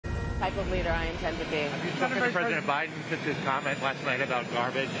type of leader I intend to be. Have you spoken to President Biden since his comment last night about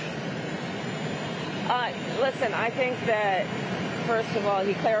garbage? Listen, I think that, first of all,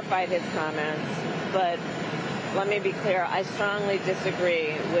 he clarified his comments, but let me be clear, I strongly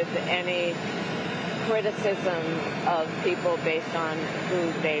disagree with any criticism of people based on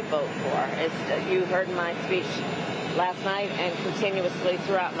who they vote for. You heard my speech last night and continuously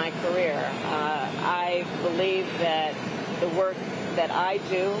throughout my career. I believe that the work that I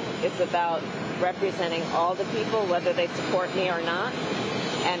do is about representing all the people, whether they support me or not.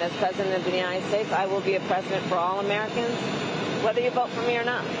 And as President of the United States, I will be a president for all Americans, whether you vote for me or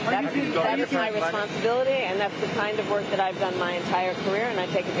not. That is my responsibility, and that's the kind of work that I've done my entire career, and I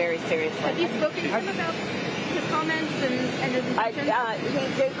take it very seriously. Have you spoken to him about his comments and his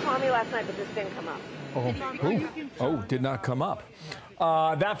intentions? He did call me last night, but this didn't come up. Did not come up.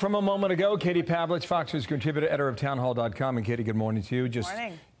 That from a moment ago. Katie Pavlich, Fox News contributor, editor of townhall.com. And Katie, good morning to you. Just,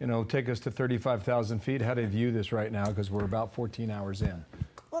 take us to 35,000 feet. How do you view this right now? Because we're about 14 hours in.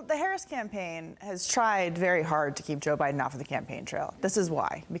 Well, the Harris campaign has tried very hard to keep Joe Biden off of the campaign trail. This is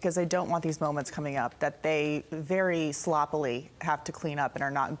why, because they don't want these moments coming up that they very sloppily have to clean up and are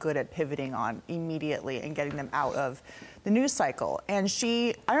not good at pivoting on immediately and getting them out of the news cycle. And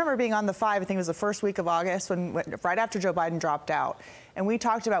I remember being on the 5, I think it was the first week of August, right after Joe Biden dropped out. And we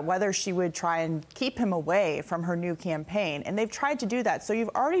talked about whether she would try and keep him away from her new campaign. And they've tried to do that. So you've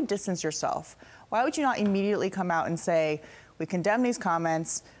already distanced yourself. Why would you not immediately come out and say, we condemn these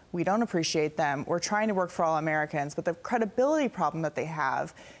comments, we don't appreciate them, we're trying to work for all Americans? But the credibility problem that they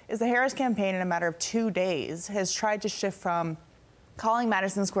have is the Harris campaign, in a matter of 2 days, has tried to shift from calling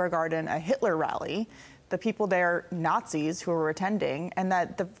Madison Square Garden a Hitler rally, the people there Nazis who were attending, and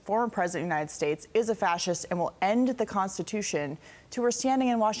that the former president of the United States is a fascist and will end the Constitution, to her standing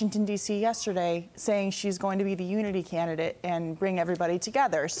in Washington, D.C. yesterday saying she's going to be the unity candidate and bring everybody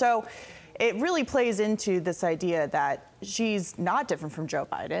together. So it really plays into this idea that she's not different from Joe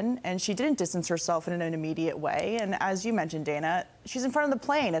Biden, and she didn't distance herself in an immediate way. And as you mentioned, Dana, she's in front of the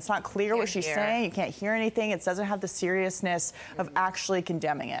plane. It's not clear what she's saying. You can't hear anything. It doesn't have the seriousness of actually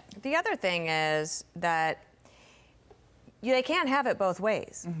condemning it. The other thing is that they can't have it both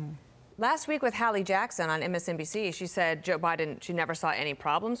ways. Last week with Hallie Jackson on MSNBC, she said Joe Biden, she never saw any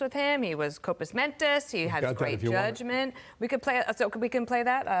problems with him. He was compos mentis. He had great judgment. We could play, so we can play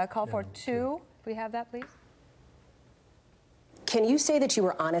that. Call for 2, if we have that, please. Can you say that you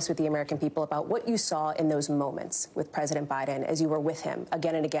were honest with the American people about what you saw in those moments with President Biden as you were with him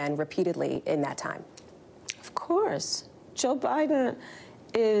again and again, repeatedly in that time? Of course. Joe Biden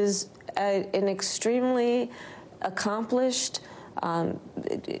is an extremely accomplished,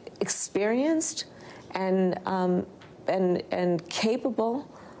 experienced, and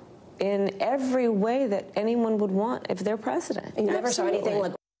capable in every way that anyone would want if they're president. You never saw anything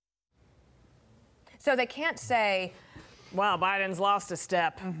like. So they can't say, well, Biden's lost a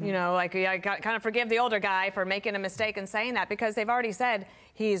step. Like I kind of forgive the older guy for making a mistake and saying that, because they've already said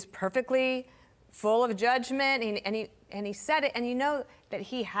he's perfectly full of judgment, and he said it, and you know that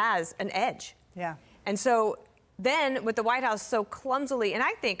he has an edge. Yeah. And so then with the White House so clumsily, and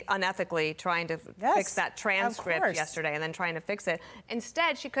I think unethically, trying to fix that transcript yesterday and then trying to fix it.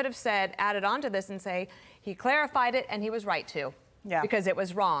 Instead, she could have said, added on to this and say, he clarified it and he was right to, because it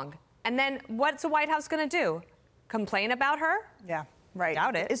was wrong. And then what's the White House going to do? Complain about her? Yeah. Right.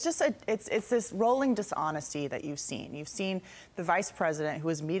 Doubt it. It's just it's this rolling dishonesty that you've seen. You've seen the vice president, who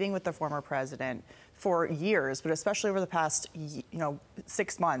was meeting with the former president for years, but especially over the past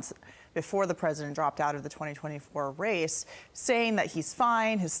 6 months before the president dropped out of the 2024 race, saying that he's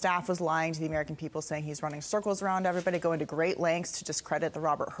fine. His staff was lying to the American people, saying he's running circles around everybody, going to great lengths to discredit the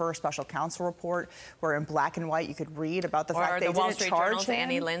Robert Hur special counsel report, where in black and white you could read about the fact they didn't charge him. Or the Wall Street Journal's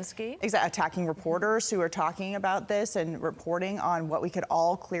Annie Linsky. Exactly, attacking reporters who are talking about this and reporting on what we could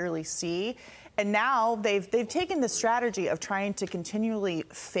all clearly see. And now they've taken the strategy of trying to continually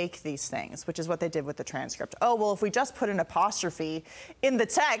fake these things, which is what they did with the transcript. Oh, well, if we just put an apostrophe in the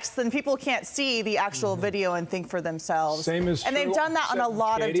text, then people can't see the actual video and think for themselves. Same is true. And they've done that on a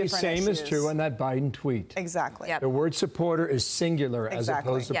lot of different same issues. is true on that Biden tweet. Exactly. The word supporter is singular as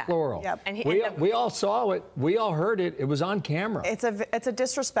opposed to plural. And we all saw it. We all heard it. It was on camera. It's a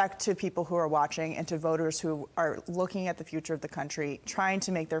disrespect to people who are watching and to voters who are looking at the future of the country, trying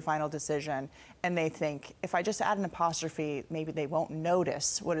to make their final decision. And they think, if I just add an apostrophe, maybe they won't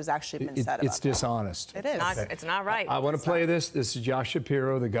notice what has actually been said about It's dishonest. It is. It's not right. I want to play this. This is Josh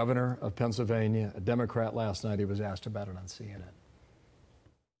Shapiro, the governor of Pennsylvania, a Democrat. Last night he was asked about it on CNN.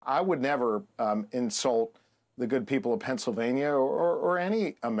 I would never insult the good people of Pennsylvania or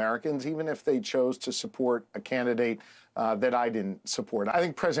any Americans, even if they chose to support a candidate that I didn't support. I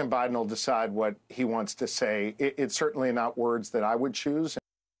think President Biden will decide what he wants to say. It's certainly not words that I would choose.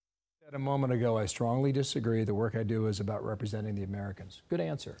 A moment ago, I strongly disagree. The work I do is about representing the Americans. Good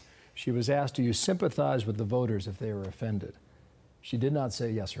answer. She was asked, do you sympathize with the voters if they were offended? She did not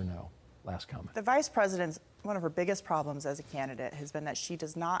say yes or no. Last comment. The vice president's, one of her biggest problems as a candidate has been that she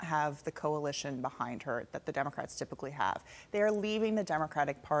does not have the coalition behind her that the Democrats typically have. They are leaving the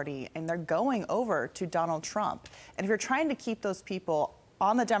Democratic Party and they're going over to Donald Trump. And if you're trying to keep those people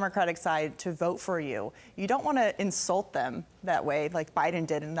on the Democratic side to vote for you, you don't want to insult them that way like Biden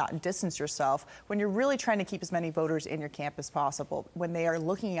did and not distance yourself when you're really trying to keep as many voters in your camp as possible when they are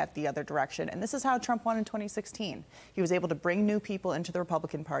looking at the other direction. And this is how Trump won in 2016. He was able to bring new people into the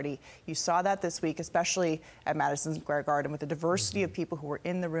Republican Party. You saw that this week, especially at Madison Square Garden with the diversity of people who were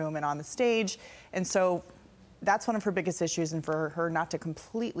in the room and on the stage. And so that's one of her biggest issues, and for her not to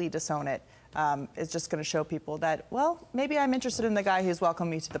completely disown it is just going to show people that, well, maybe I'm interested in the guy who's welcomed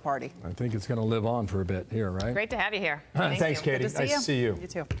me to the party. I think it's going to live on for a bit here, right? Great to have you here. Thanks, Katie. Good to see nice to see you. You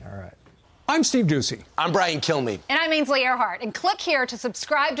too. All right. I'm Steve Ducey. I'm Brian Kilmeade. And I'm Ainsley Earhart. And click here to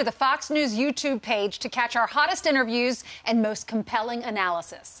subscribe to the Fox News YouTube page to catch our hottest interviews and most compelling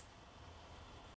analysis.